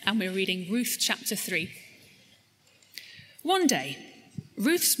and we're reading Ruth chapter 3. One day,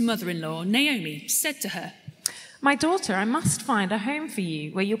 Ruth's mother-in-law, Naomi, said to her, "My daughter, I must find a home for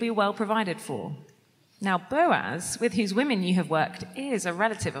you where you'll be well provided for. Now Boaz, with whose women you have worked, is a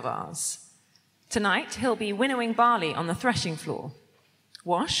relative of ours. Tonight he'll be winnowing barley on the threshing floor.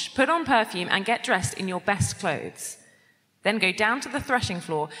 Wash, put on perfume, and get dressed in your best clothes. Then go down to the threshing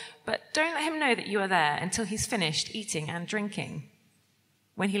floor, but don't let him know that you are there until he's finished eating and drinking.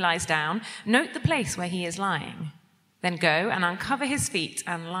 When he lies down, note the place where he is lying. Then go and uncover his feet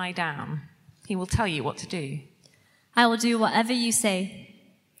and lie down. He will tell you what to do." "I will do whatever you say."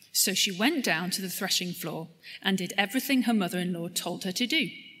 So she went down to the threshing floor and did everything her mother-in-law told her to do.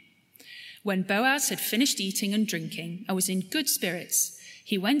 When Boaz had finished eating and drinking and was in good spirits,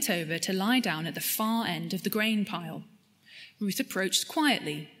 he went over to lie down at the far end of the grain pile. Ruth approached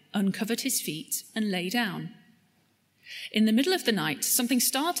quietly, uncovered his feet, and lay down. In the middle of the night, something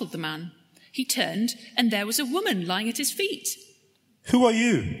startled the man. He turned, and there was a woman lying at his feet. "Who are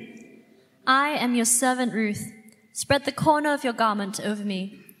you?" "I am your servant Ruth. Spread the corner of your garment over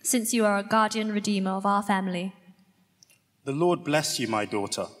me, since you are a guardian redeemer of our family." "The Lord bless you, my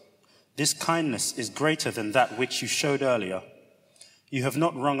daughter. This kindness is greater than that which you showed earlier. You have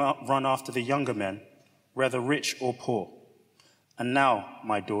not run after the younger men, whether rich or poor. And now,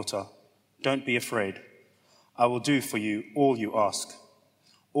 my daughter, don't be afraid. I will do for you all you ask.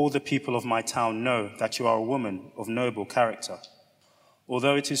 All the people of my town know that you are a woman of noble character.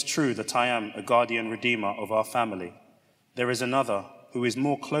 Although it is true that I am a guardian redeemer of our family, there is another who is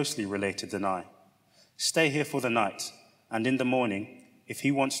more closely related than I. Stay here for the night, and in the morning, if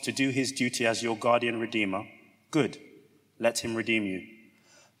he wants to do his duty as your guardian redeemer, good, let him redeem you.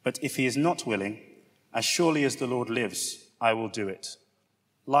 But if he is not willing, as surely as the Lord lives, I will do it.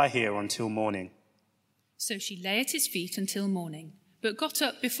 Lie here until morning." So she lay at his feet until morning, but got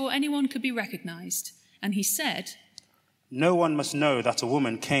up before anyone could be recognized. And he said, "No one must know that a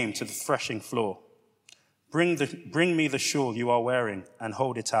woman came to the threshing floor. Bring me the shawl you are wearing and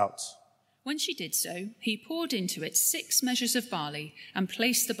hold it out." When she did so, he poured into it 6 measures of barley and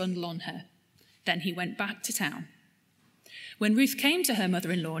placed the bundle on her. Then he went back to town. When Ruth came to her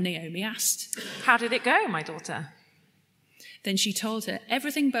mother-in-law, Naomi asked, "How did it go, my daughter?" Then she told her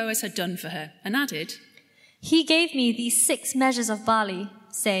everything Boaz had done for her and added, "He gave me these 6 measures of barley,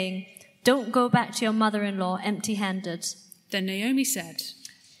 saying, 'Don't go back to your mother-in-law empty-handed.'" Then Naomi said,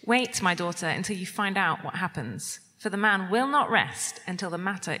 "Wait, my daughter, until you find out what happens, for the man will not rest until the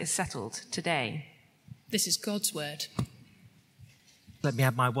matter is settled today." This is God's word. Let me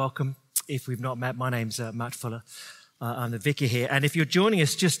add my welcome. If we've not met, my name's Matt Fuller. I'm the vicar here. And if you're joining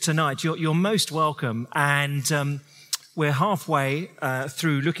us just tonight, you're most welcome. And we're halfway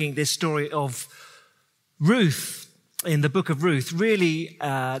through looking at this story of Ruth in the book of Ruth, really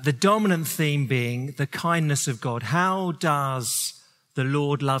the dominant theme being the kindness of God. How does the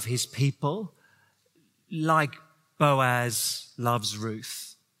Lord love his people like Boaz loves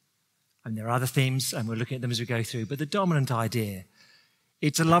Ruth? And there are other themes, and we're looking at them as we go through. But the dominant idea,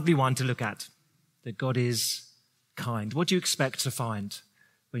 it's a lovely one to look at, that God is kind. What do you expect to find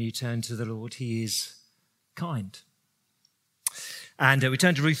when you turn to the Lord? He is kind. And we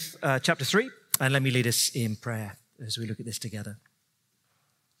turn to Ruth chapter 3, and let me lead us in prayer as we look at this together.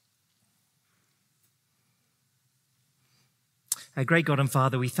 Our great God and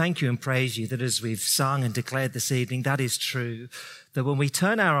Father, we thank you and praise you that as we've sung and declared this evening, that is true, that when we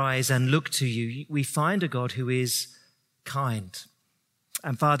turn our eyes and look to you, we find a God who is kind.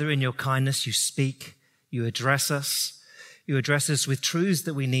 And Father, in your kindness, you speak, you address us with truths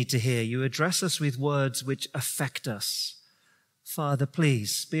that we need to hear. You address us with words which affect us. Father,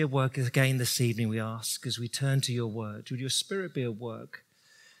 please be at work again this evening, we ask, as we turn to your word. Would your Spirit be at work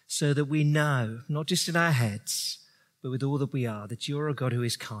so that we know, not just in our heads, but with all that we are, that you're a God who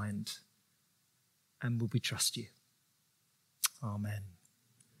is kind, and will we trust you. Amen.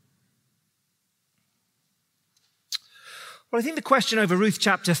 Well, I think the question over Ruth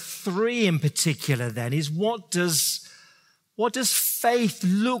chapter 3 in particular then is what does faith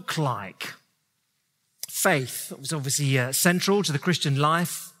look like? Faith was obviously central to the Christian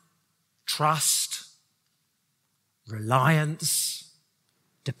life. Trust, reliance,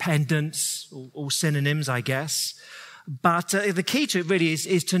 dependence, all synonyms, I guess. But the key to it really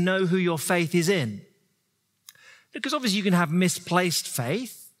is to know who your faith is in. Because obviously you can have misplaced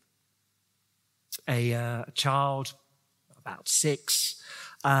faith. A child, about 6,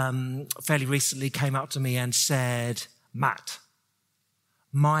 fairly recently came up to me and said, "Matt,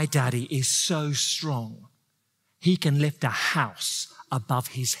 my daddy is so strong, he can lift a house above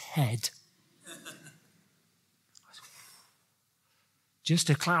his head." just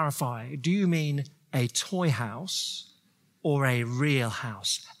to clarify, do you mean a toy house or a real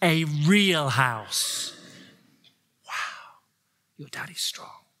house? A real house. Wow, your daddy's strong.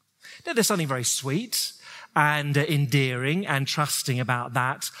 Now, there's something very sweet and endearing and trusting about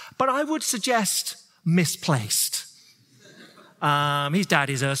that, but I would suggest misplaced. His dad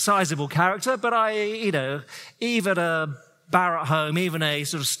is a sizable character, but even a Barratt home, even a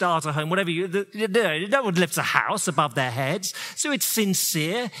sort of starter home, whatever no one lifts a house above their heads. So it's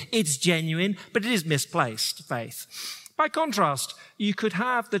sincere, it's genuine, but it is misplaced faith. By contrast, you could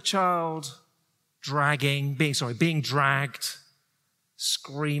have the child being dragged,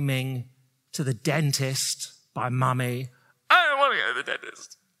 screaming to the dentist by mummy. I don't want to go to the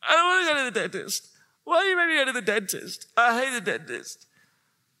dentist. I don't want to go to the dentist. Why are you making me go to the dentist? I hate the dentist.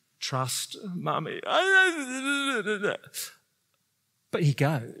 Trust, mummy. But he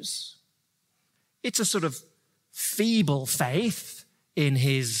goes. It's a sort of feeble faith in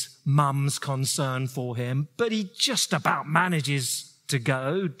his mum's concern for him, but he just about manages to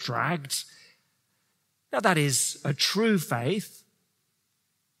go, dragged. Now that is a true faith,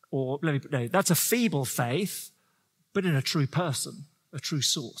 that's a feeble faith, but in a true person, a true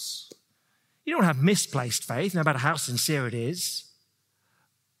source. You don't have misplaced faith, no matter how sincere it is,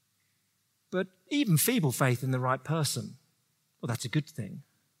 but even feeble faith in the right person. Well, that's a good thing.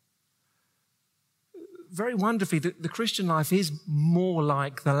 Very wonderfully, the Christian life is more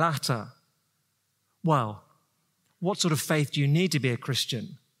like the latter. Well, what sort of faith do you need to be a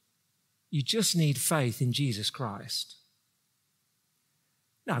Christian? You just need faith in Jesus Christ.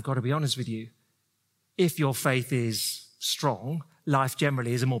 Now, I've got to be honest with you. If your faith is strong, life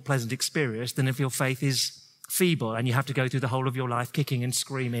generally is a more pleasant experience than if your faith is feeble and you have to go through the whole of your life kicking and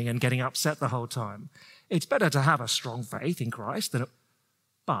screaming and getting upset the whole time. It's better to have a strong faith in Christ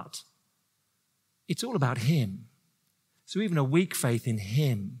but it's all about him. So even a weak faith in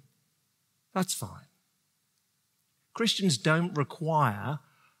him, that's fine. Christians don't require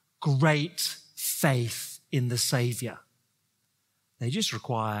great faith in the Savior. They just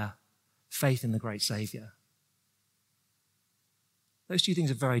require faith in the great Savior. Those two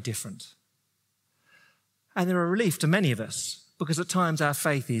things are very different. And they're a relief to many of us, because at times our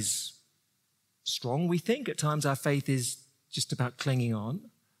faith is strong, we think. At times our faith is just about clinging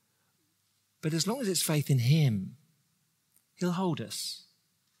on. But as long as it's faith in him, he'll hold us.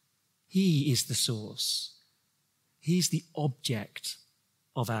 He is the source. He's the object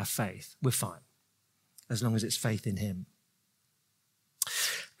of our faith. We're fine, as long as it's faith in him.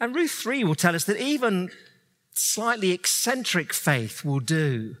 And Ruth 3 will tell us that even slightly eccentric faith will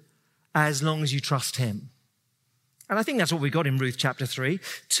do as long as you trust him. And I think that's what we got in Ruth chapter 3.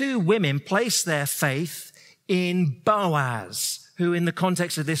 2 women place their faith in Boaz, who in the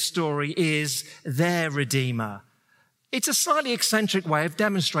context of this story is their redeemer. It's a slightly eccentric way of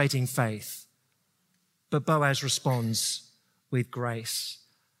demonstrating faith. But Boaz responds with grace.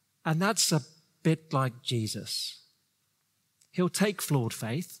 And that's a bit like Jesus. He'll take flawed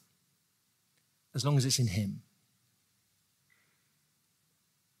faith as long as it's in him.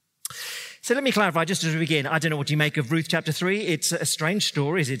 So let me clarify just as we begin. I don't know what you make of Ruth chapter 3. It's a strange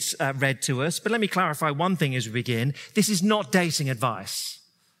story as it's read to us. But let me clarify one thing as we begin. This is not dating advice.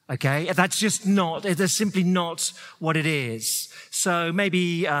 Okay? That's simply not what it is. So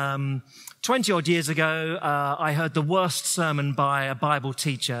maybe 20 odd years ago, I heard the worst sermon by a Bible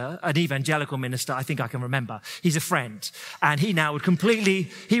teacher, an evangelical minister, I think I can remember. He's a friend. And he would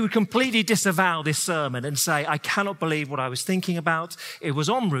completely disavow this sermon and say, I cannot believe what I was thinking about. It was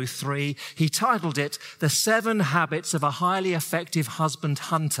on Ruth 3. He titled it, The 7 Habits of a Highly Effective Husband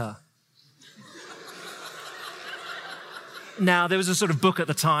Hunter. Now, there was a sort of book at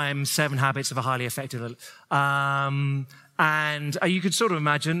the time, 7 Habits of a Highly Effective, and you could sort of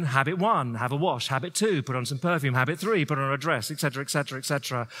imagine habit 1, have a wash. Habit 2, put on some perfume. Habit 3, put on a dress, etc., etc.,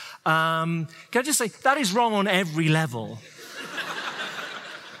 etc. Can I just say, that is wrong on every level.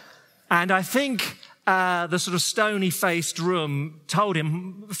 And I think the sort of stony-faced room told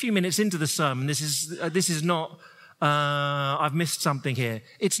him a few minutes into the sermon, this is not, I've missed something here.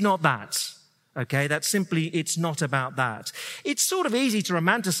 It's not that. Okay, it's not about that. It's sort of easy to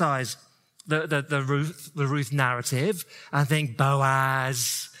romanticize the Ruth narrative and think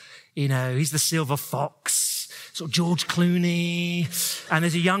Boaz, he's the silver fox, sort of George Clooney, and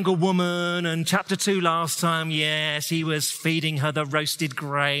there's a younger woman, and chapter 2 last time, yes, he was feeding her the roasted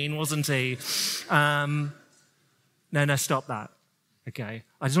grain, wasn't he? No, stop that. Okay,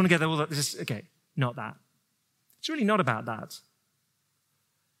 I just want to get all that. Okay, not that. It's really not about that.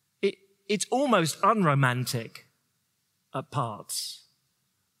 It's almost unromantic at parts,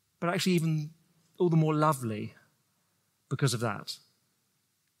 but actually even all the more lovely because of that.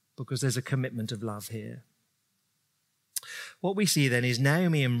 because there's a commitment of love here. What we see then is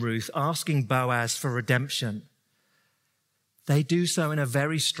Naomi and Ruth asking Boaz for redemption. They do so in a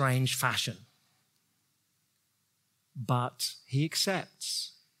very strange fashion. But he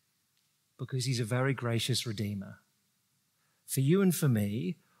accepts because he's a very gracious Redeemer. For you and for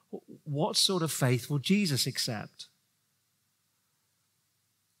me, what sort of faith will Jesus accept?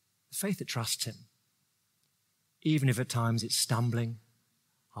 The faith that trusts him, even if at times it's stumbling,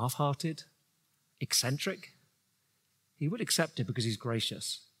 half-hearted, eccentric. He would accept it because he's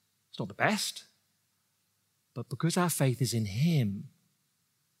gracious. It's not the best, but because our faith is in him,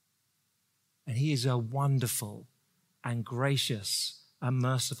 and he is a wonderful and gracious and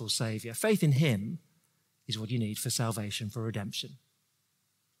merciful Saviour. Faith in him is what you need for salvation, for redemption.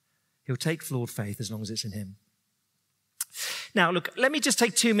 He'll take flawed faith as long as it's in him. Now, look, let me just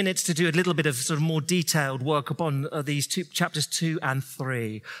take 2 minutes to do a little bit of sort of more detailed work upon these chapters 2 and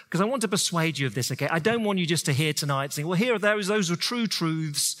 3, because I want to persuade you of this, okay? I don't want you just to hear tonight saying, well, here are those are true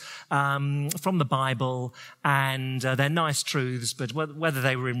truths from the Bible, and they're nice truths, but whether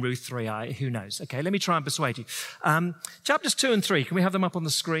they were in Ruth 3, who knows? Okay, let me try and persuade you. Chapters 2 and 3, can we have them up on the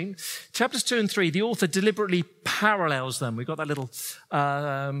screen? Chapters 2 and 3, the author deliberately parallels them. We've got that little,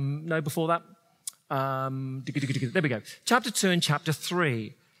 no, before that. There we go. Chapter 2 and chapter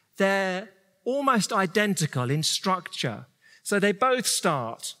 3. They're almost identical in structure. So they both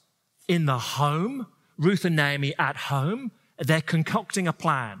start in the home, Ruth and Naomi at home. They're concocting a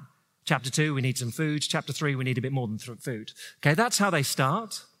plan. Chapter 2, we need some food. Chapter 3, we need a bit more than food. Okay, that's how they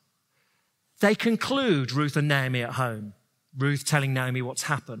start. They conclude Ruth and Naomi at home. Ruth telling Naomi what's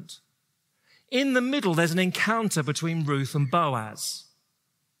happened. In the middle, there's an encounter between Ruth and Boaz.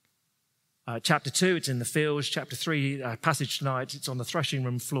 Chapter 2, it's in the fields. Chapter 3, passage tonight, it's on the threshing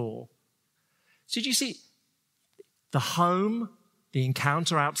room floor. So did you see the home, the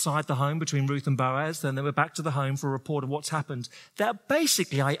encounter outside the home between Ruth and Boaz? Then they were back to the home for a report of what's happened. They're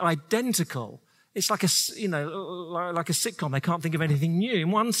basically identical. It's like a sitcom. They can't think of anything new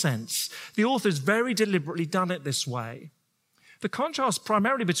in one sense. The author's very deliberately done it this way. The contrast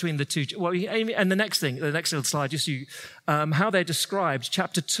primarily between the two, well, and the next little slide, just how they're described.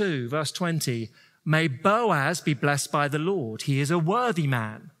 Chapter 2, verse 20, may Boaz be blessed by the Lord. He is a worthy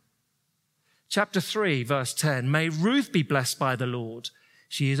man. Chapter 3, verse 10, may Ruth be blessed by the Lord.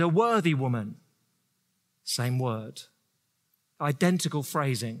 She is a worthy woman. Same word. Identical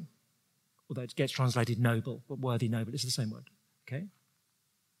phrasing, although it gets translated noble, but worthy, noble, it's the same word, okay?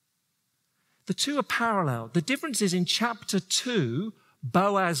 The two are parallel. The difference is in chapter 2,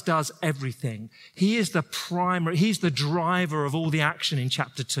 Boaz does everything. He's the driver of all the action in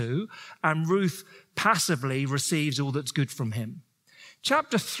chapter 2, and Ruth passively receives all that's good from him.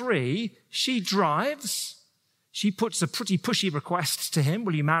 Chapter 3, she drives. She puts a pretty pushy request to him,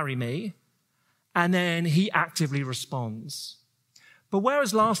 will you marry me? And then he actively responds. But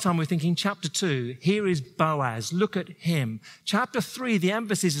whereas last time we were thinking chapter 2, here is Boaz, look at him. Chapter 3, the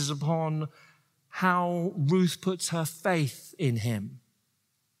emphasis is upon how Ruth puts her faith in him.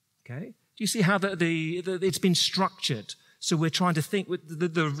 Okay? Do you see how it's been structured? So we're trying to think,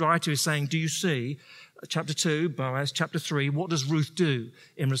 the writer is saying, do you see, chapter 2, Boaz, chapter 3, what does Ruth do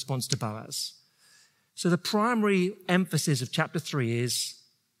in response to Boaz? So the primary emphasis of chapter 3 is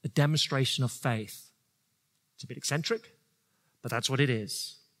a demonstration of faith. It's a bit eccentric, but that's what it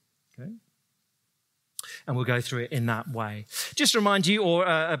is. Okay? And we'll go through it in that way. Just to remind you,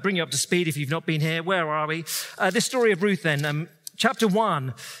 or bring you up to speed if you've not been here, where are we? This story of Ruth then. Chapter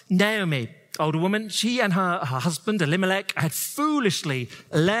 1, Naomi, older woman, she and her husband Elimelech had foolishly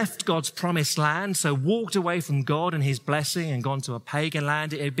left God's promised land, so walked away from God and his blessing and gone to a pagan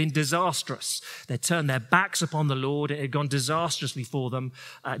land. It had been disastrous. They turned their backs upon the Lord. It had gone disastrously for them.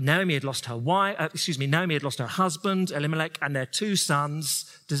 Naomi had lost her husband, Elimelech, and their 2 sons.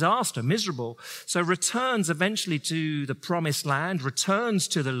 Disaster, miserable. So returns eventually to the promised land, returns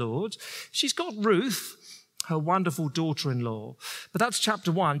to the Lord. She's got Ruth, her wonderful daughter-in-law. But that's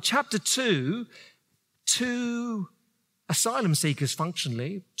chapter 1. Chapter 2, 2 asylum seekers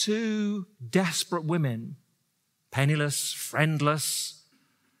functionally, 2 desperate women, penniless, friendless.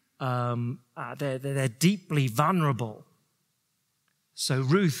 They're deeply vulnerable. So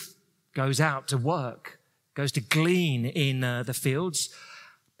Ruth goes out to work, goes to glean in the fields.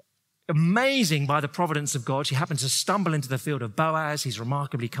 Amazing by the providence of God, she happens to stumble into the field of Boaz. He's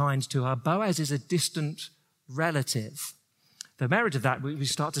remarkably kind to her. Boaz is a distant relative. The merit of that, we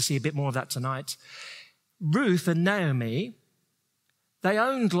start to see a bit more of that tonight. Ruth and Naomi, they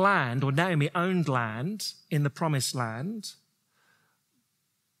owned land, or Naomi owned land in the promised land,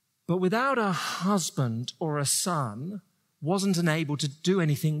 but without a husband or a son, wasn't able to do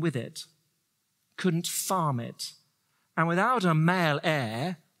anything with it, couldn't farm it, and without a male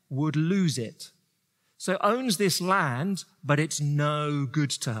heir would lose it. So owns this land, but it's no good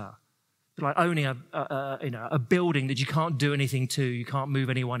to her. Like owning a building that you can't do anything to, you can't move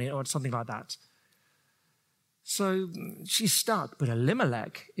anyone in, or something like that. So she's stuck, but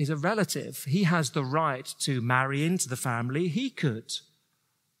Elimelech is a relative. He has the right to marry into the family. He could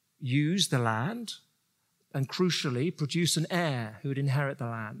use the land and, crucially, produce an heir who would inherit the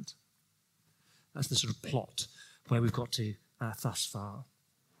land. That's the sort of plot where we've got to thus far.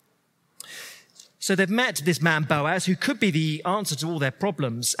 So they've met this man Boaz, who could be the answer to all their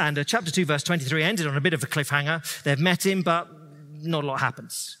problems. And chapter 2, verse 23 ended on a bit of a cliffhanger. They've met him, but not a lot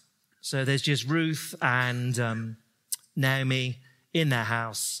happens. So there's just Ruth and Naomi in their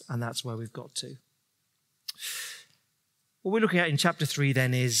house, and that's where we've got to. What we're looking at in chapter 3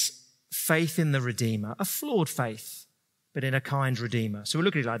 then is faith in the Redeemer, a flawed faith, but in a kind Redeemer. So we're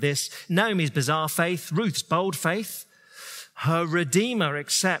looking at it like this. Naomi's bizarre faith, Ruth's bold faith. Her Redeemer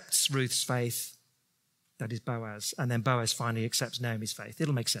accepts Ruth's faith. That is Boaz. And then Boaz finally accepts Naomi's faith.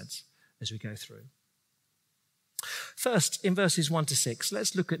 It'll make sense as we go through. First, in verses 1 to 6,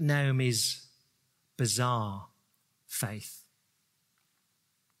 let's look at Naomi's bizarre faith.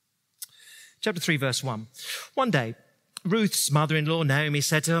 Chapter 3, verse 1. One day, Ruth's mother-in-law, Naomi,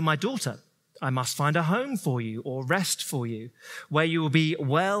 said to her, "My daughter, I must find a home for you or rest for you where you will be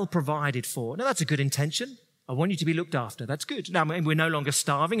well provided for." Now, that's a good intention. I want you to be looked after. That's good. Now, we're no longer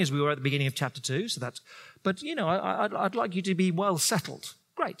starving as we were at the beginning of chapter 2. But I'd like you to be well settled.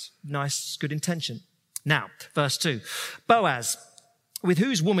 Great. Nice, good intention. Now, verse 2. Boaz, with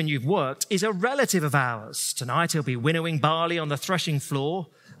whose woman you've worked, is a relative of ours. Tonight he'll be winnowing barley on the threshing floor.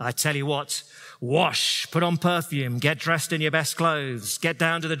 I tell you what, wash, put on perfume, get dressed in your best clothes, get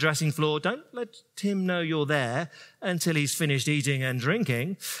down to the dressing floor. Don't let him know you're there until he's finished eating and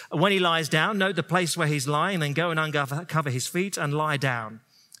drinking. When he lies down, note the place where he's lying, then go and uncover his feet and lie down.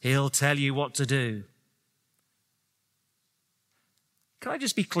 He'll tell you what to do. Can I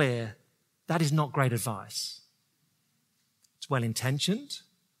just be clear? That is not great advice. It's well-intentioned,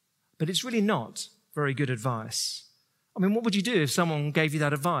 but it's really not very good advice. I mean, what would you do if someone gave you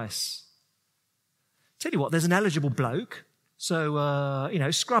that advice? Tell you what, there's an eligible bloke. So,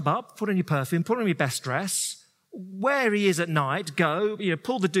 scrub up, put on your perfume, put on your best dress. Where he is at night, go,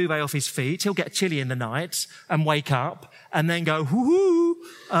 pull the duvet off his feet. He'll get chilly in the night and wake up and then go, hoo-hoo.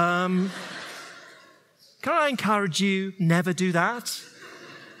 Can I encourage you, never do that?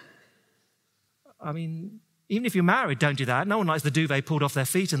 I mean, even if you're married, don't do that. No one likes the duvet pulled off their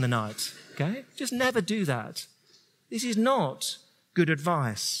feet in the night, okay? Just never do that. This is not good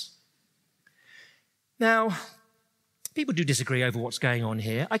advice. Now, people do disagree over what's going on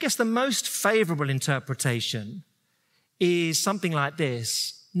here. I guess the most favorable interpretation is something like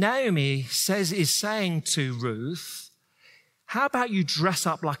this. Naomi is saying to Ruth, how about you dress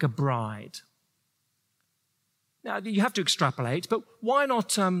up like a bride? Now, you have to extrapolate, but why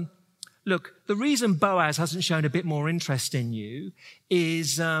not... Look, the reason Boaz hasn't shown a bit more interest in you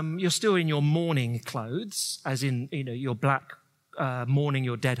is you're still in your mourning clothes, as in, your black mourning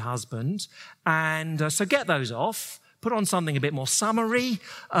your dead husband. And so get those off, put on something a bit more summery,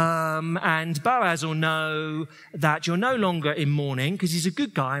 and Boaz will know that you're no longer in mourning because he's a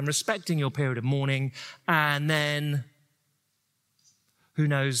good guy and respecting your period of mourning. And then who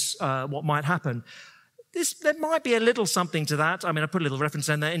knows what might happen. There might be a little something to that. I mean, I put a little reference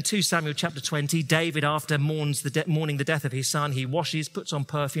in there. In 2 Samuel chapter 20, David, after mourning the death of his son, he washes, puts on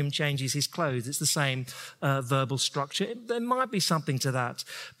perfume, changes his clothes. It's the same verbal structure. There might be something to that.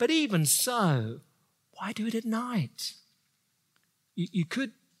 But even so, why do it at night? You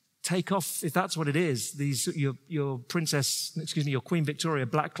could take off, if that's what it is, your Queen Victoria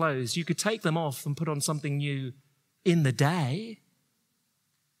black clothes. You could take them off and put on something new in the day.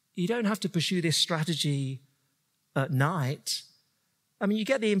 You don't have to pursue this strategy at night. I mean, you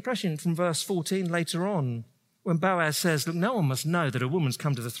get the impression from verse 14 later on when Boaz says, look, no one must know that a woman's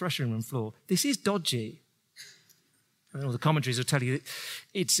come to the threshing room floor. This is dodgy. I mean, all the commentaries will tell you that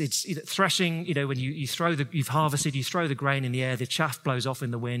it's threshing, when you've harvested, you throw the grain in the air, the chaff blows off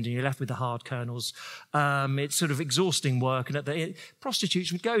in the wind and you're left with the hard kernels. It's sort of exhausting work. And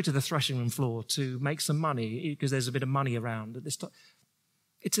prostitutes would go to the threshing room floor to make some money because there's a bit of money around at this time.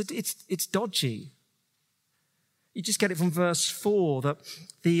 It's dodgy. You just get it from verse 4 that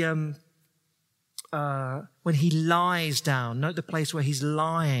when he lies down, note the place where he's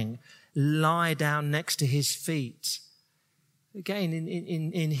lying, lie down next to his feet. Again,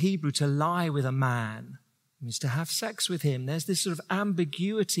 in Hebrew, to lie with a man means to have sex with him. There's this sort of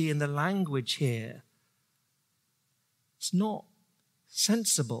ambiguity in the language here. It's not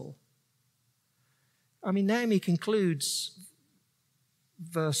sensible. I mean, Naomi concludes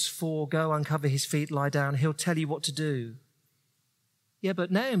verse 4, go uncover his feet, lie down, he'll tell you what to do. Yeah,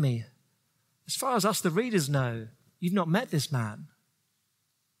 but Naomi, as far as us the readers know, you've not met this man.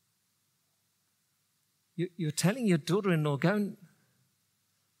 You're telling your daughter-in-law, go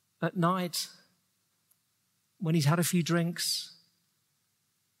at night when he's had a few drinks.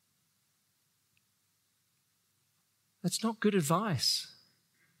 That's not good advice.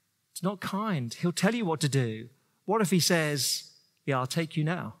 It's not kind. He'll tell you what to do. What if he says, yeah, I'll take you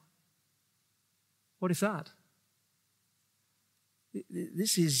now? What if that?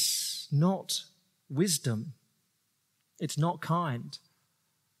 This is not wisdom. It's not kind.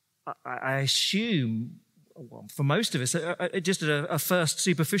 I assume, well, for most of us, just at a first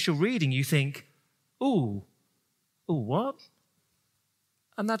superficial reading, you think, ooh, what?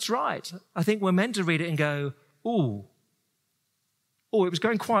 And that's right. I think we're meant to read it and go, ooh, it was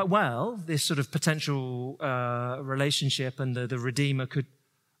going quite well, this sort of potential relationship, and the Redeemer could,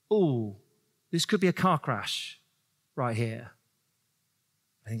 this could be a car crash right here.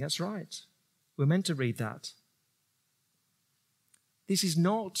 I think that's right. We're meant to read that. This is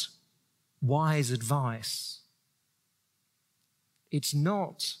not wise advice. It's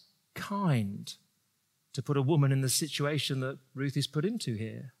not kind to put a woman in the situation that Ruth is put into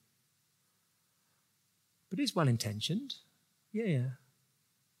here. But it's well-intentioned. Yeah.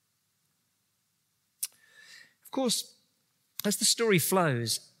 Of course, as the story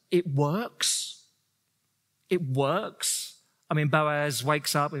flows, it works. It works. I mean, Boaz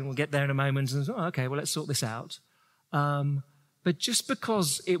wakes up, and we'll get there in a moment, and says, okay, well, let's sort this out. But just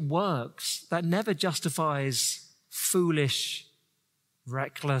because it works, that never justifies foolish,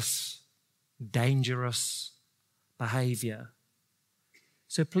 reckless, dangerous behavior.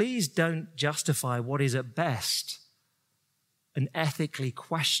 So please don't justify what is at best an ethically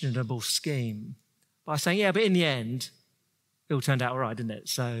questionable scheme by saying, yeah, but in the end, it all turned out all right, didn't it?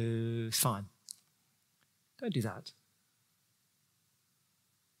 So it's fine. Don't do that.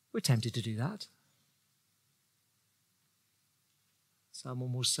 We're tempted to do that.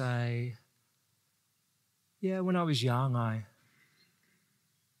 Someone will say, yeah, when I was young, I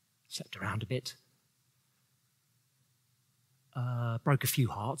slept around a bit. Broke a few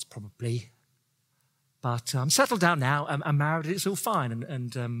hearts, probably. But I'm settled down now. I'm married. It's all fine.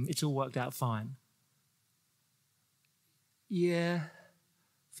 And it's all worked out fine. Yeah,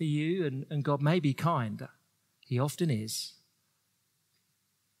 for you, and God may be kind. He often is.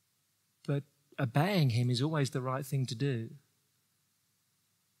 But obeying him is always the right thing to do. I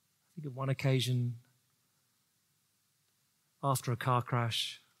think of one occasion, after a car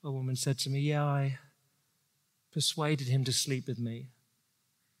crash, a woman said to me, yeah, I persuaded him to sleep with me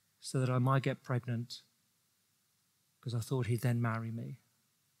so that I might get pregnant because I thought he'd then marry me.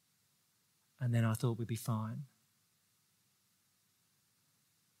 And then I thought we'd be fine.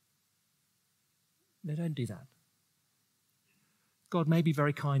 No, don't do that. God may be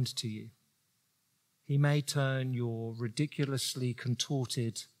very kind to you. He may turn your ridiculously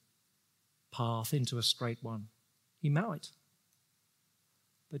contorted path into a straight one. He might.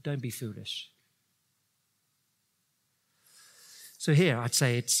 But don't be foolish. So here, I'd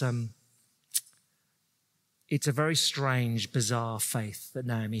say it's a very strange, bizarre faith that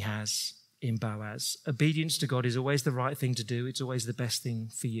Naomi has in Boaz. Obedience to God is always the right thing to do. It's always the best thing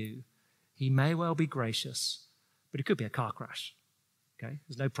for you. He may well be gracious, but it could be a car crash. Okay?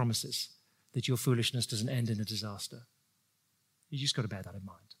 There's no promises that your foolishness doesn't end in a disaster. You just got to bear that in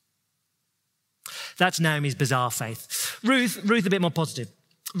mind. That's Naomi's bizarre faith. Ruth, a bit more positive.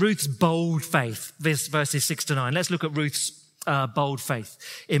 Ruth's bold faith, verses 6 to 9. Let's look at Ruth's bold faith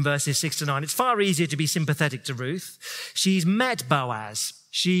in verses 6 to 9. It's far easier to be sympathetic to Ruth. She's met Boaz.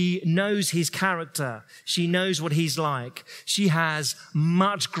 She knows his character. She knows what he's like. She has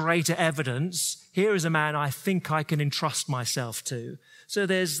much greater evidence. Here is a man I think I can entrust myself to. So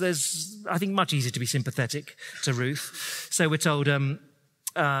there's I think, much easier to be sympathetic to Ruth. So we're told,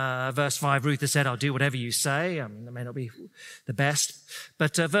 verse 5, Ruth has said, I'll do whatever you say. I mean, that may not be the best.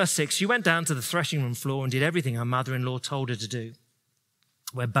 But verse 6, she went down to the threshing room floor and did everything her mother-in-law told her to do.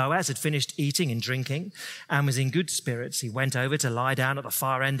 When Boaz had finished eating and drinking and was in good spirits, he went over to lie down at the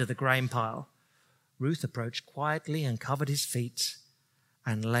far end of the grain pile. Ruth approached quietly and covered his feet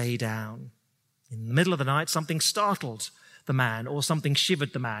and lay down. In the middle of the night, something startled the man, or something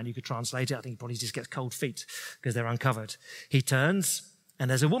shivered the man. You could translate it. I think he probably just gets cold feet because they're uncovered. He turns, and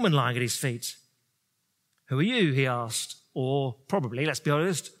there's a woman lying at his feet. Who are you? He asked. Or probably, let's be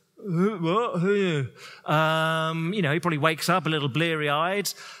honest, what? Who are you? He probably wakes up a little bleary-eyed,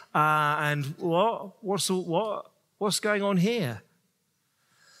 and what? What's going on here?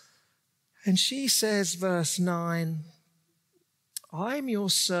 And she says, verse 9, I'm your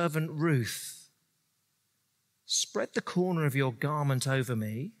servant Ruth. Spread the corner of your garment over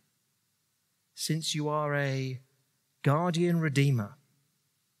me, since you are a guardian redeemer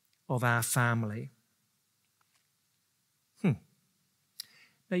of our family. Now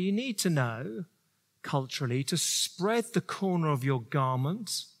you need to know, culturally, to spread the corner of your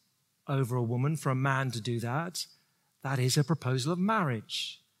garment over a woman, for a man to do that, that is a proposal of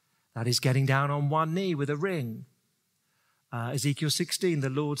marriage. That is getting down on one knee with a ring. Ezekiel 16,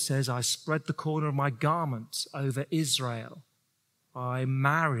 the Lord says, I spread the corner of my garment over Israel. I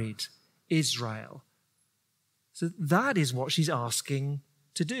married Israel. So that is what she's asking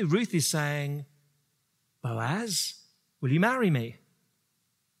to do. Ruth is saying, Boaz, will you marry me?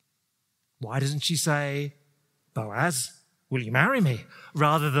 Why doesn't she say, Boaz, will you marry me?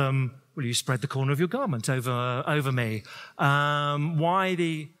 Rather than, will you spread the corner of your garment over me?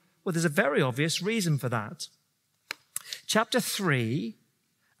 Well, there's a very obvious reason for that. Chapter 3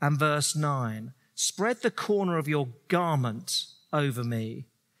 and verse 9, spread the corner of your garment over me,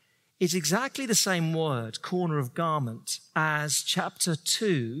 is exactly the same word, corner of garment, as chapter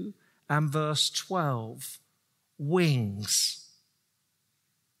 2 and verse 12, wings.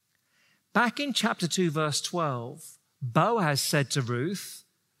 Back in chapter 2, verse 12, Boaz said to Ruth,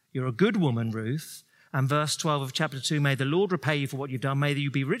 you're a good woman, Ruth. And verse 12 of chapter 2, may the Lord repay you for what you've done. May you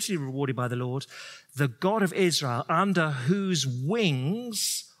be richly rewarded by the Lord, the God of Israel, under whose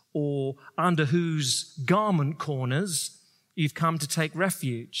wings or under whose garment corners you've come to take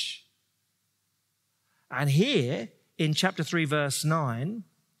refuge. And here in chapter 3, verse 9,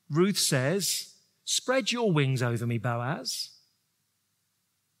 Ruth says, spread your wings over me, Boaz.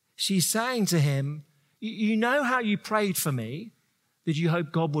 She's saying to him, you know how you prayed for me, that you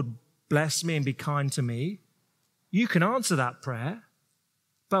hope God would bless me and be kind to me. You can answer that prayer.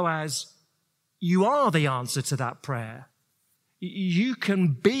 Boaz, you are the answer to that prayer. You can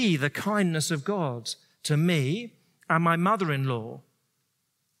be the kindness of God to me and my mother-in-law.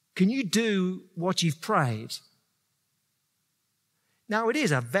 Can you do what you've prayed? Now, it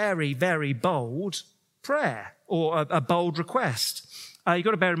is a very, very bold prayer or a bold request. You've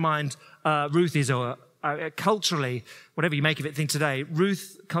got to bear in mind, Ruth is culturally, whatever you make of it, think today,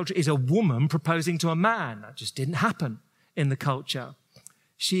 Ruth culture is a woman proposing to a man. That just didn't happen in the culture.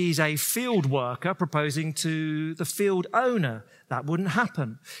 She's a field worker proposing to the field owner. That wouldn't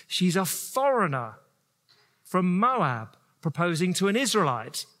happen. She's a foreigner from Moab proposing to an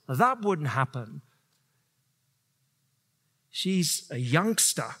Israelite. That wouldn't happen. She's a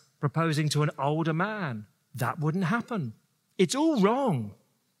youngster proposing to an older man. That wouldn't happen. It's all wrong.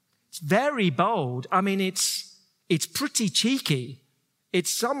 It's very bold. I mean, it's pretty cheeky.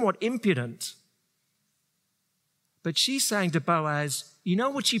 It's somewhat impudent. But she's saying to Boaz, you know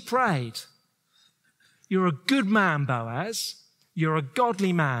what you prayed? You're a good man, Boaz. You're a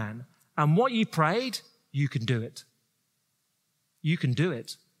godly man. And what you prayed, you can do it. You can do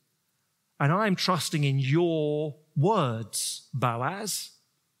it. And I'm trusting in your words, Boaz.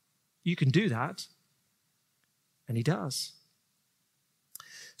 You can do that. And he does.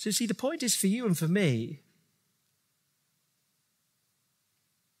 So see, the point is for you and for me,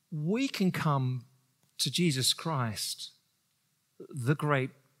 we can come to Jesus Christ, the great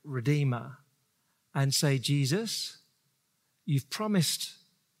Redeemer, and say, Jesus, you've promised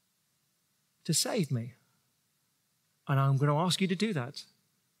to save me, and I'm going to ask you to do that.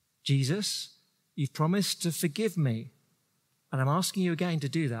 Jesus, you've promised to forgive me, and I'm asking you again to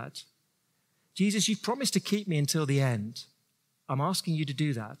do that. Jesus, you've promised to keep me until the end. I'm asking you to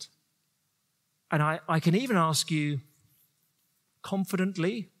do that. And I can even ask you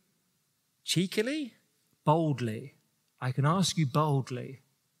confidently, cheekily, boldly. I can ask you boldly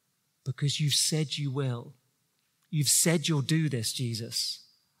because you've said you will. You've said you'll do this, Jesus.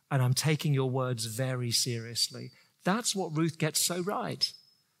 And I'm taking your words very seriously. That's what Ruth gets so right.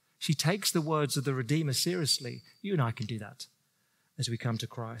 She takes the words of the Redeemer seriously. You and I can do that as we come to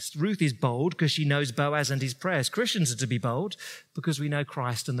Christ. Ruth is bold because she knows Boaz and his prayers. Christians are to be bold because we know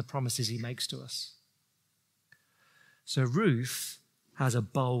Christ and the promises he makes to us. So Ruth has a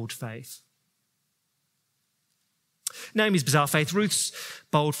bold faith. Naomi's bizarre faith, Ruth's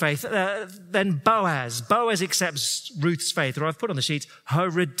bold faith. Then Boaz. Boaz accepts Ruth's faith, or I've put on the sheet, her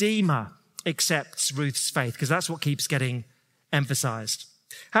Redeemer accepts Ruth's faith, because that's what keeps getting emphasized.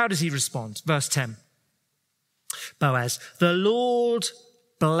 How does he respond? Verse 10. Boaz, the Lord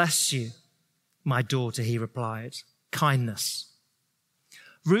bless you, my daughter, he replied. Kindness.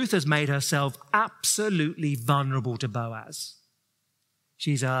 Ruth has made herself absolutely vulnerable to Boaz.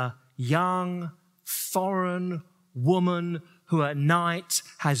 She's a young, foreign woman who at night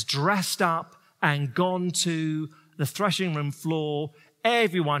has dressed up and gone to the threshing room floor.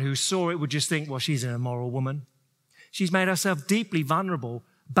 Everyone who saw it would just think, well, she's an immoral woman. She's made herself deeply vulnerable.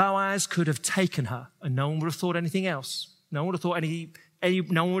 Boaz could have taken her, and no one would have thought anything else. No one would have thought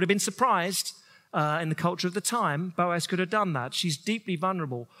no one would have been surprised in the culture of the time. Boaz could have done that. She's deeply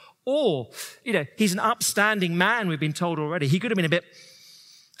vulnerable. Or, he's an upstanding man, we've been told already. He could have been a bit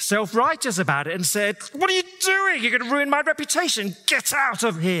self-righteous about it and said, what are you doing? You're going to ruin my reputation. Get out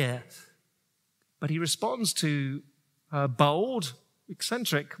of here. But he responds to her bold,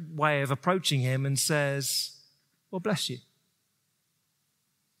 eccentric way of approaching him and says, well, bless you.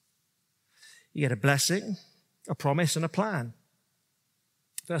 You get a blessing, a promise, and a plan.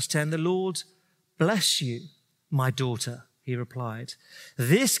 Verse 10, the Lord bless you, my daughter, he replied.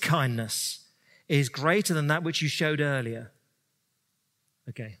 This kindness is greater than that which you showed earlier.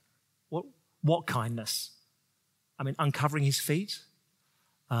 Okay, what kindness? I mean, uncovering his feet?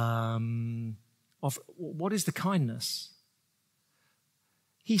 What is the kindness?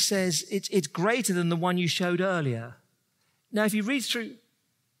 He says it's greater than the one you showed earlier. Now, if you read through,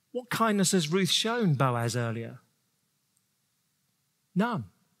 what kindness has Ruth shown Boaz earlier? None.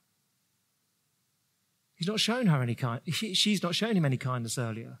 He's not shown her any she's not shown him any kindness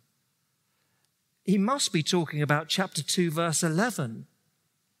earlier. He must be talking about chapter 2, verse 11,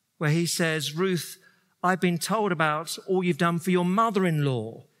 where he says, Ruth, I've been told about all you've done for your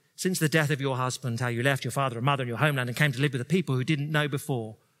mother-in-law since the death of your husband, how you left your father and mother in your homeland and came to live with a people who didn't know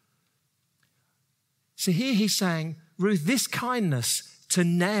before. So here he's saying, Ruth, this kindness to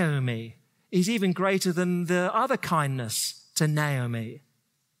Naomi is even greater than the other kindness to Naomi.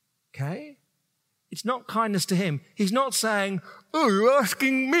 Okay? It's not kindness to him. He's not saying, oh, you're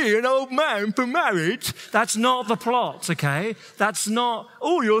asking me, an old man, for marriage. That's not the plot, okay? That's not,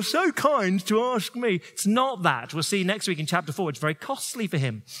 oh, you're so kind to ask me. It's not that. We'll see next week in chapter 4. It's very costly for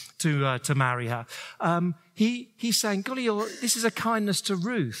him to marry her. He's saying, golly, this is a kindness to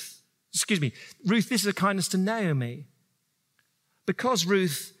Ruth. Excuse me, Ruth, this is a kindness to Naomi. Because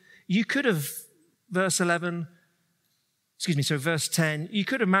Ruth, you could have, verse 10, you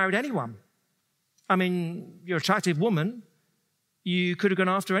could have married anyone. I mean, you're an attractive woman. You could have gone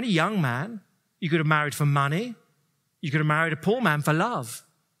after any young man. You could have married for money. You could have married a poor man for love.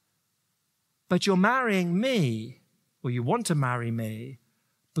 But you're marrying me, or you want to marry me,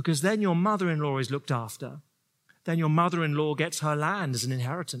 because then your mother-in-law is looked after. Then your mother-in-law gets her land as an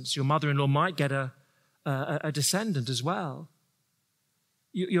inheritance. Your mother-in-law might get a descendant as well.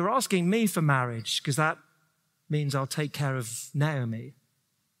 You're asking me for marriage because that means I'll take care of Naomi.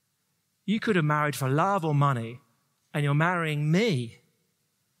 You could have married for love or money, and you're marrying me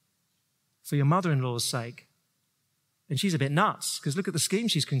for your mother-in-law's sake. And she's a bit nuts, because look at the scheme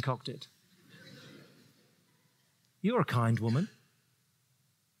she's concocted. You're a kind woman.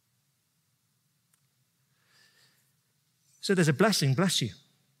 So there's a blessing, bless you.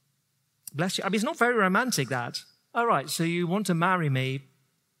 Bless you. I mean, it's not very romantic, that. All right, so you want to marry me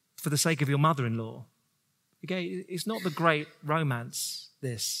for the sake of your mother-in-law. Okay, it's not the great romance,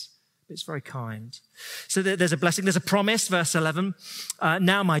 this. It's very kind. So there's a blessing. There's a promise, verse 11.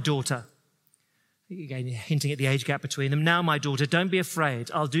 Now, my daughter. Again, hinting at the age gap between them. Now, my daughter, don't be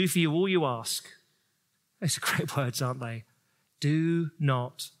afraid. I'll do for you all you ask. Those are great words, aren't they? Do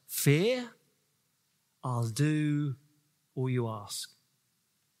not fear. I'll do all you ask.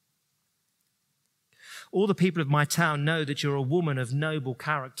 All the people of my town know that you're a woman of noble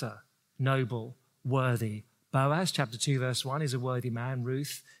character, noble, worthy. Boaz, chapter 2, verse 1, is a worthy man.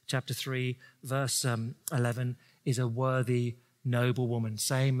 Ruth, chapter 3, verse 11, is a worthy, noble woman.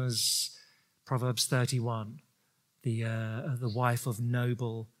 Same as Proverbs 31, the wife of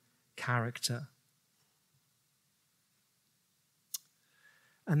noble character.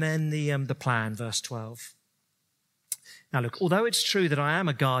 And then the plan, verse 12. Now look, although it's true that I am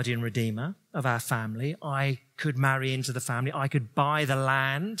a guardian redeemer of our family, I could marry into the family, I could buy the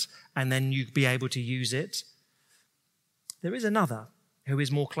land, and then you'd be able to use it. There is another who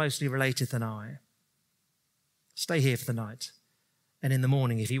is more closely related than I. Stay here for the night. And in the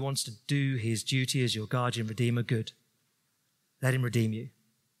morning, if he wants to do his duty as your guardian redeemer, good. Let him redeem you.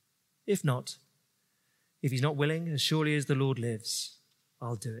 If not, if he's not willing, as surely as the Lord lives,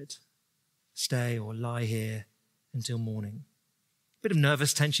 I'll do it. Stay or lie here until morning. Bit of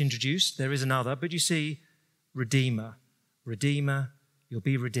nervous tension introduced. There is another, but you see, Redeemer. Redeemer, you'll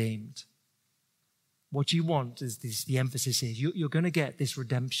be redeemed. What you want is this, the emphasis is you're going to get this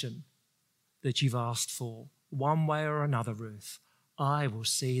redemption that you've asked for. One way or another, Ruth. I will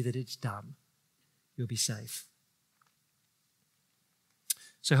see that it's done. You'll be safe.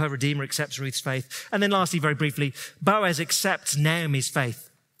 So her Redeemer accepts Ruth's faith. And then lastly, very briefly, Boaz accepts Naomi's faith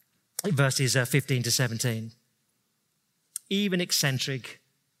in verses 15 to 17. Even eccentric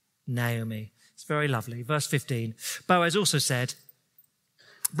Naomi. It's very lovely. Verse 15, Boaz also said,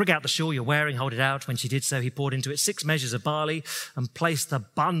 bring out the shawl you're wearing, hold it out. When she did so, he poured into it 6 measures of barley and placed the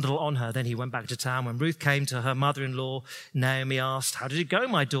bundle on her. Then he went back to town. When Ruth came to her mother-in-law, Naomi asked, how did it go,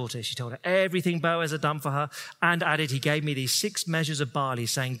 my daughter? She told her everything Boaz had done for her and added, he gave me these 6 measures of barley,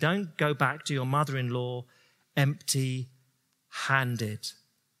 saying, don't go back to your mother-in-law empty-handed.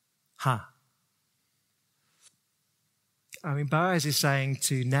 I mean, Boaz is saying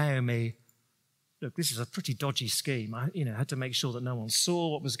to Naomi, look, this is a pretty dodgy scheme. I had to make sure that no one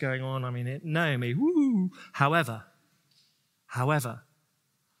saw what was going on. I mean, Naomi, woo. However,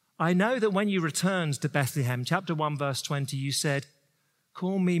 I know that when you returned to Bethlehem, chapter 1, verse 20, you said,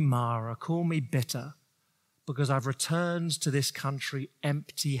 call me Mara, call me bitter, because I've returned to this country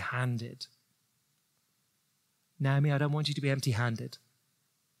empty-handed. Naomi, I don't want you to be empty-handed,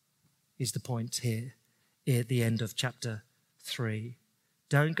 is the point here at the end of chapter 3.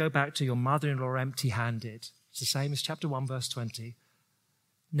 Don't go back to your mother-in-law empty-handed. It's the same as chapter 1, verse 20.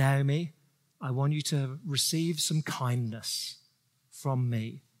 Naomi, I want you to receive some kindness from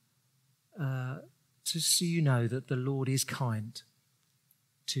me, so you know that the Lord is kind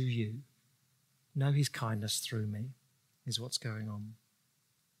to you. Know his kindness through me is what's going on.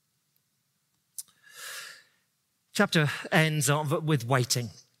 Chapter ends with waiting.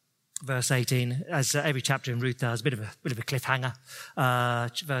 Verse 18, as every chapter in Ruth does, a bit of a cliffhanger.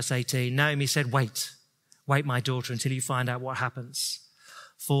 Verse 18, Naomi said, wait, my daughter, until you find out what happens.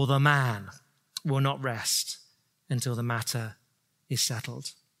 For the man will not rest until the matter is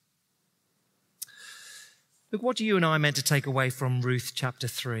settled. Look, what are you and I meant to take away from Ruth chapter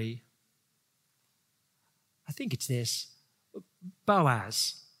 3? I think it's this.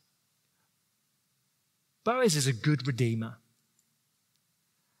 Boaz. Boaz is a good redeemer.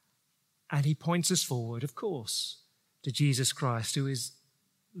 And he points us forward, of course, to Jesus Christ, who is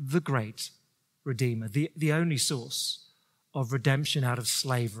the great Redeemer, the only source of redemption out of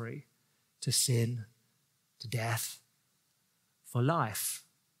slavery to sin, to death, for life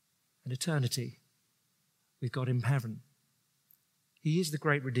and eternity with God in heaven. He is the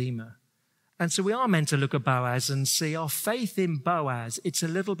great Redeemer. And so we are meant to look at Boaz and see our faith in Boaz. It's a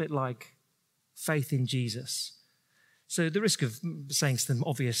little bit like faith in Jesus. So the risk of saying some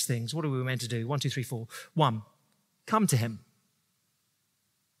obvious things, what are we meant to do? 1, 2, 3, 4. 1, come to him.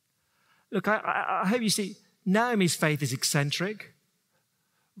 Look, I hope you see, Naomi's faith is eccentric.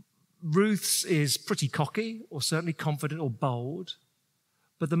 Ruth's is pretty cocky, or certainly confident or bold.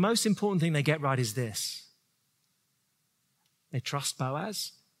 But the most important thing they get right is this. They trust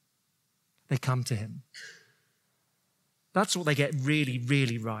Boaz. They come to him. That's what they get really,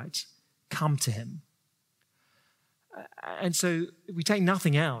 really right. Come to him. And so if we take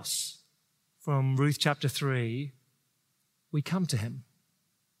nothing else from Ruth chapter 3, we come to him.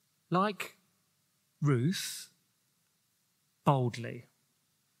 Like Ruth, boldly.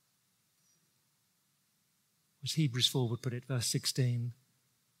 As Hebrews 4 would put it, verse 16.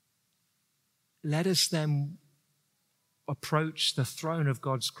 Let us then approach the throne of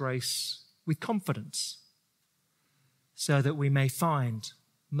God's grace with confidence, so that we may find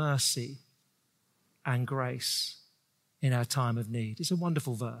mercy and grace in our time of need. It's a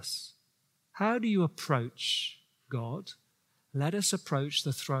wonderful verse. How do you approach God? Let us approach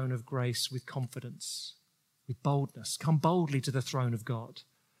the throne of grace with confidence, with boldness. Come boldly to the throne of God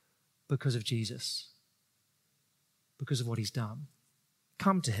because of Jesus, because of what he's done.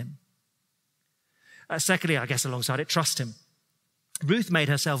 Come to him. Secondly, I guess alongside it, trust him. Ruth made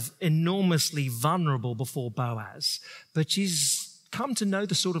herself enormously vulnerable before Boaz, but she's come to know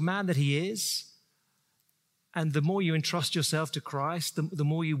the sort of man that he is. And the more you entrust yourself to Christ, the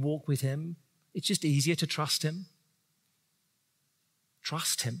more you walk with him, it's just easier to trust him.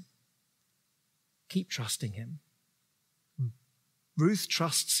 Trust him. Keep trusting him. Ruth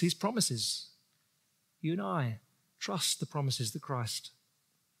trusts his promises. You and I trust the promises that Christ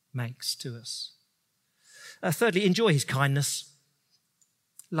makes to us. Thirdly, enjoy his kindness.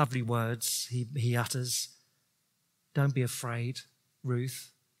 Lovely words he utters. Don't be afraid,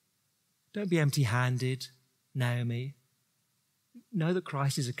 Ruth. Don't be empty-handed, Naomi. Know that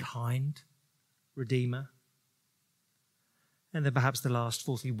Christ is a kind Redeemer. And then perhaps the last,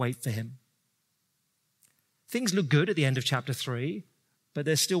 fourthly, wait for him. Things look good at the end of chapter 3, but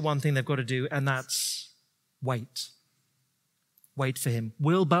there's still one thing they've got to do, and that's wait. Wait for him.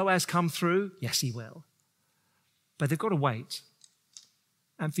 Will Boaz come through? Yes, he will. But they've got to wait.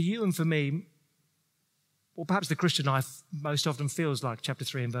 And for you and for me, Or perhaps the Christian life most often feels like chapter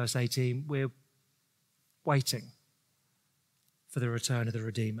 3 and verse 18. We're waiting for the return of the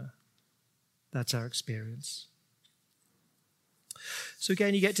Redeemer. That's our experience. So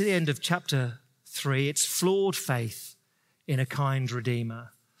again, you get to the end of chapter 3. It's flawed faith in a kind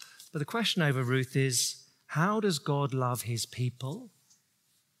Redeemer. But the question over Ruth is, how does God love his people?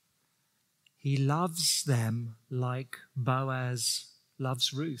 He loves them like Boaz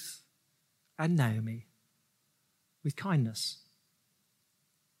loves Ruth and Naomi, with kindness,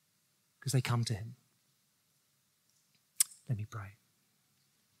 because they come to him. Let me pray.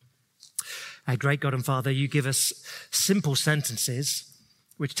 Our great God and Father, you give us simple sentences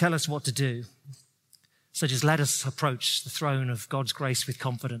which tell us what to do, such as let us approach the throne of God's grace with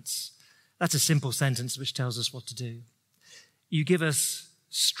confidence. That's a simple sentence which tells us what to do. You give us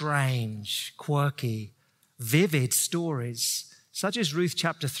strange, quirky, vivid stories, such as Ruth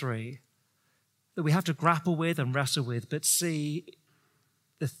chapter 3, that we have to grapple with and wrestle with. But see,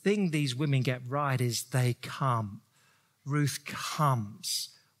 the thing these women get right is they come. Ruth comes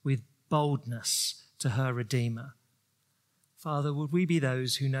with boldness to her Redeemer. Father, would we be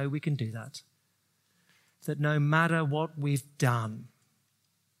those who know we can do that? That no matter what we've done,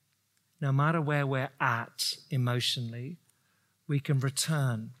 no matter where we're at emotionally, we can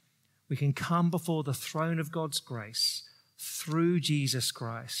return. We can come before the throne of God's grace through Jesus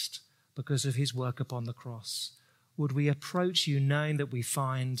Christ because of his work upon the cross. Would we approach you knowing that we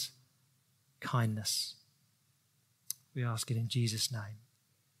find kindness? We ask it in Jesus' name.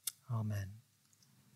 Amen.